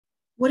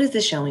What is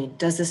this showing?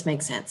 Does this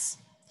make sense?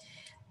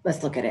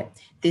 Let's look at it.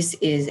 This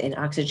is an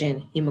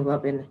oxygen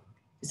hemoglobin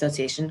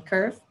dissociation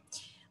curve.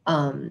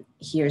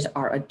 Here's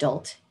our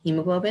adult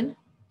hemoglobin.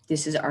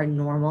 This is our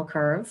normal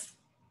curve,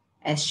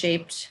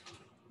 S-shaped,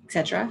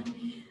 etc.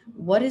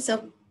 What is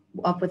up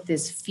with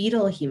this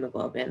fetal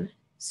hemoglobin?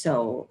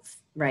 So,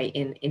 right,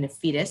 in a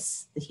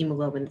fetus, the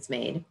hemoglobin that's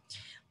made.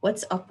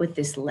 What's up with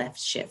this left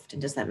shift?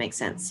 And does that make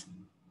sense?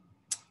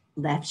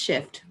 Left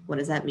shift, what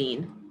does that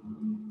mean?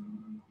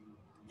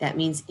 That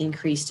means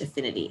increased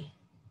affinity.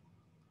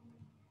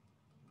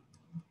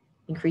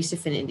 Increased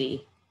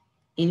affinity,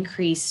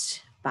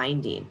 increased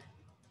binding.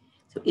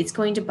 So it's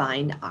going to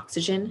bind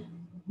oxygen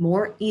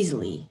more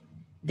easily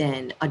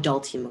than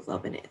adult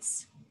hemoglobin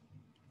is.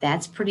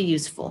 That's pretty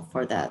useful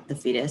for the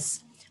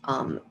fetus,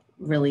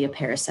 really a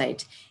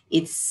parasite.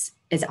 It's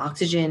as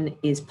oxygen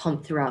is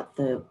pumped throughout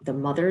the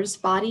mother's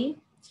body,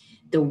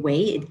 the way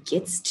it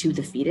gets to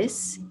the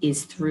fetus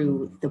is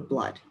through the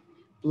blood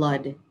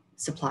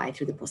supply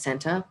through the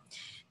placenta.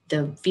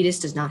 The fetus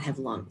does not have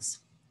lungs.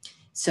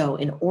 So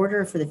in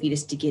order for the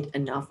fetus to get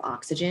enough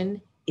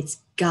oxygen, it's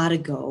gotta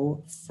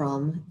go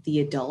from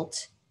the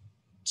adult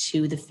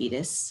to the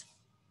fetus.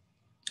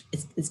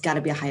 It's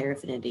gotta be a higher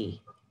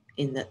affinity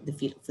in the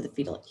fetal, for the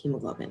fetal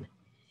hemoglobin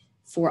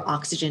for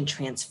oxygen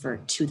transfer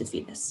to the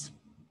fetus.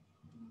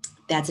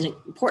 That's an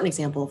important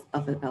example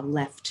of a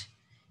left.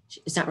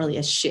 It's not really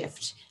a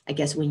shift. I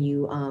guess when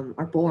you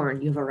are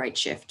born, you have a right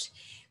shift.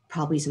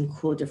 Probably some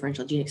cool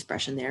differential gene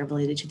expression there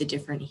related to the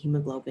different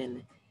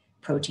hemoglobin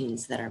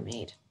proteins that are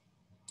made.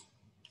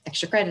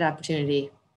 Extra credit opportunity.